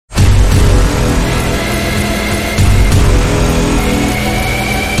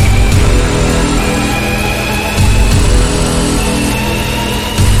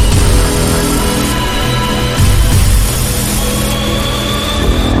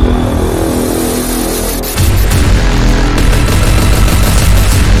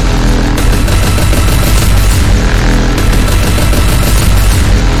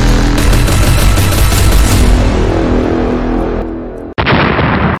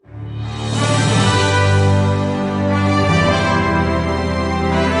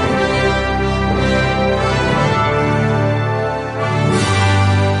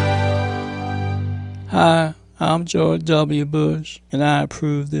I'm George W. Bush, and I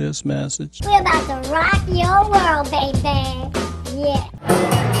approve this message. We're about to rock your world, baby. Yeah.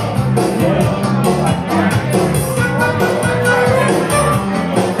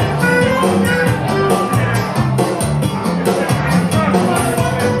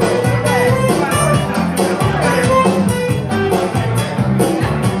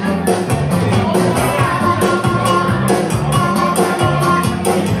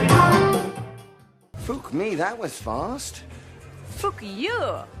 Fook me, that was fast. Fuck you.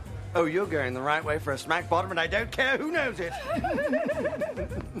 Oh, you're going the right way for a smack bottom, and I don't care who knows it.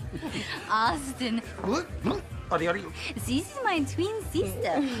 Austin, Oddy, oddy. this is my twin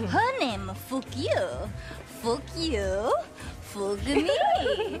sister. Her name, Fuck you. Fuck you. Fuck me.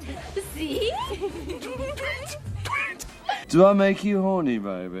 See? Do I make you horny,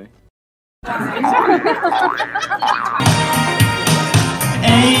 baby?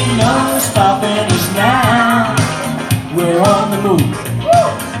 Ain't no stopping us now. We're on the move.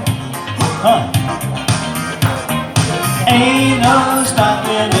 Huh. Ain't no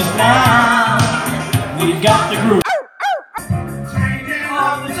stopping us now. We've got the groove. Changing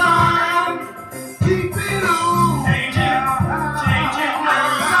all the time. Keep it on. Changing all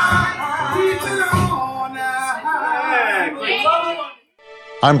the time. Keep it on now.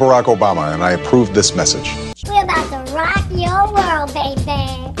 I'm Barack Obama, and I approve this message. We're about to rock your world, baby.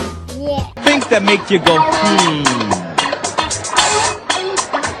 Yeah. Things that make you go,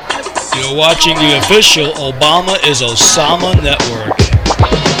 You're watching the official Obama is Osama network.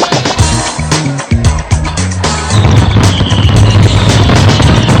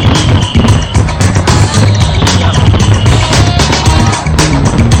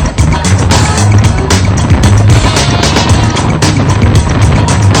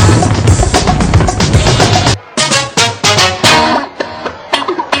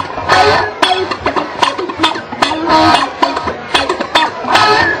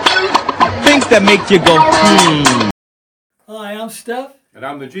 that make you go, Hi, I'm Steph. And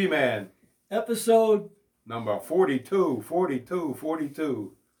I'm the G-Man. Episode Number 42.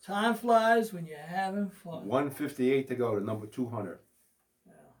 Time Flies When You're Having Fun. 158 to go to number 200.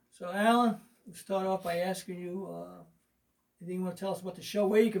 Yeah. So, Alan, we'll start off by asking you, anything you want to tell us about the show,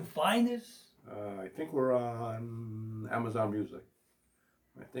 where you can find us? I think we're on Amazon Music.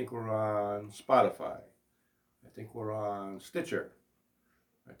 I think we're on Spotify. I think we're on Stitcher.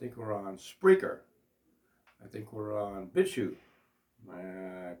 I think we're on Spreaker. I think we're on BitChute.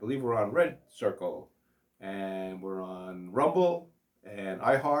 I believe we're on Red Circle. And we're on Rumble and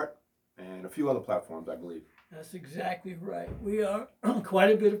iHeart and a few other platforms, I believe. That's exactly right. We are on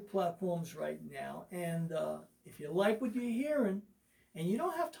quite a bit of platforms right now. And if you like what you're hearing and you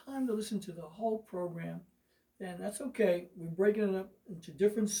don't have time to listen to the whole program, then that's okay. We're breaking it up into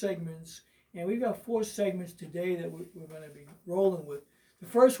different segments. And we've got 4 segments today that we're going to be rolling with. The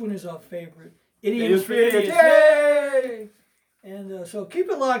first one is our favorite, Idioms for Idiots. Yay! And so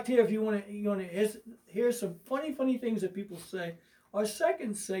keep it locked here if you want to hear some funny things that people say. Our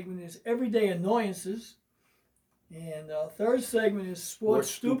second segment is Everyday Annoyances. And our third segment is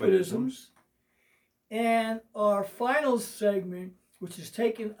Sports Stupidisms. And our final segment, which is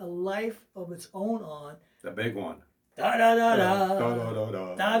taking a life of its own on. The big one. Da da da da. Da da da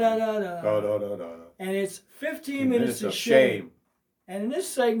da. Da da da da. Da da da da. And it's 15 minutes of shame. And in this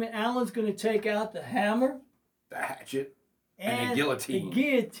segment, Alan's going to take out the hammer, the hatchet, and the guillotine. The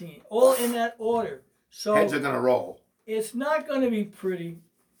guillotine, all in that order. So heads are going to roll. It's not going to be pretty.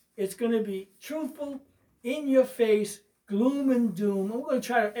 It's going to be truthful, in your face, gloom and doom. I'm going to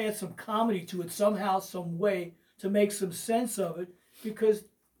try to add some comedy to it somehow, some way, to make some sense of it. Because,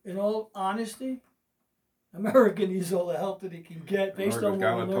 in all honesty, America needs all the help that it can get based on what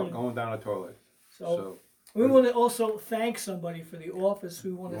we're learning. Going down the toilet. So we want to also thank somebody for the office.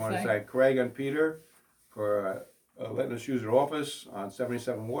 We want to thank Craig and Peter for letting us use their office on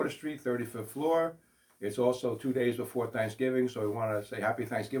 77 Water Street, 35th floor. It's also 2 days before Thanksgiving, so we want to say Happy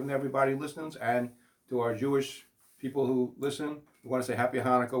Thanksgiving to everybody who listens, and to our Jewish people who listen, we want to say Happy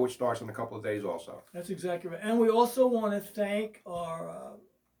Hanukkah, which starts in a couple of days also. That's exactly right. And we also want to thank our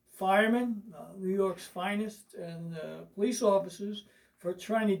firemen, New York's finest, and police officers for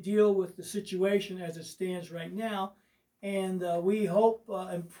trying to deal with the situation as it stands right now. And we hope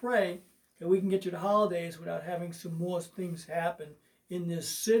and pray that we can get to the holidays without having some more things happen in this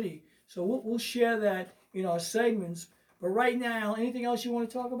city. So we'll share that in our segments. But right now, anything else you want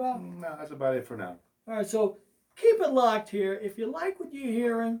to talk about? No, that's about it for now. All right, so keep it locked here. If you like what you're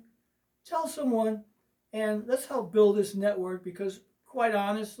hearing, tell someone, and let's help build this network, because quite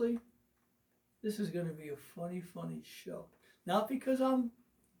honestly, this is going to be a funny show. Not because I'm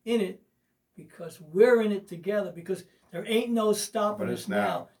in it, because we're in it together, because there ain't no stopping But us it's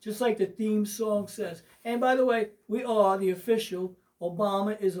now. Just like the theme song says. And by the way, we are the official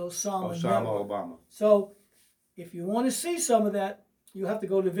Obama is Osama network. Obama. So if you want to see some of that, you have to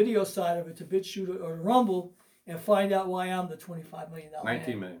go to the video side of it, to BitChute or Rumble, and find out why I'm the $25 million man.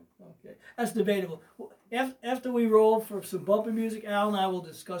 19 million. Okay, that's debatable. After we roll for some bumper music, Al and I will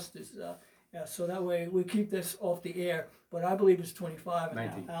discuss this. So that way we keep this off the air. But I believe it's 25, and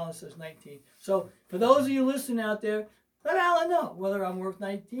 19. Alan says 19. So for those of you listening out there, let Alan know whether I'm worth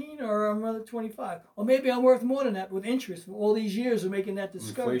 19 or I'm worth 25. Or maybe I'm worth more than that with interest from all these years of making that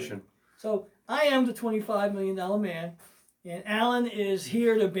discovery. Inflation. So I am the $25 million man, and Alan is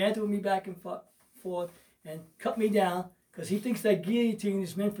here to banter with me back and forth and cut me down because he thinks that guillotine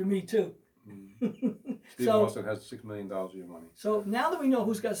is meant for me too. Steve Austin has $6 million of your money. So now that we know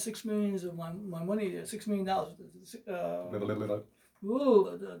who's got $6 million of my money, $6 million, the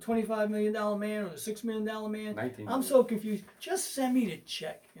 $25 million man or the $6 million man, 19 I'm so confused. Just send me the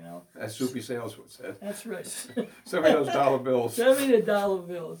check, As Soupy Sales said. That's right. Send me those dollar bills. Send me the dollar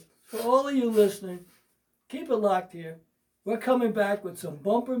bills. For all of you listening, keep it locked here. We're coming back with some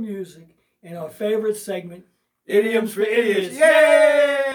bumper music in our favorite segment, Idioms for Idiots. Yay!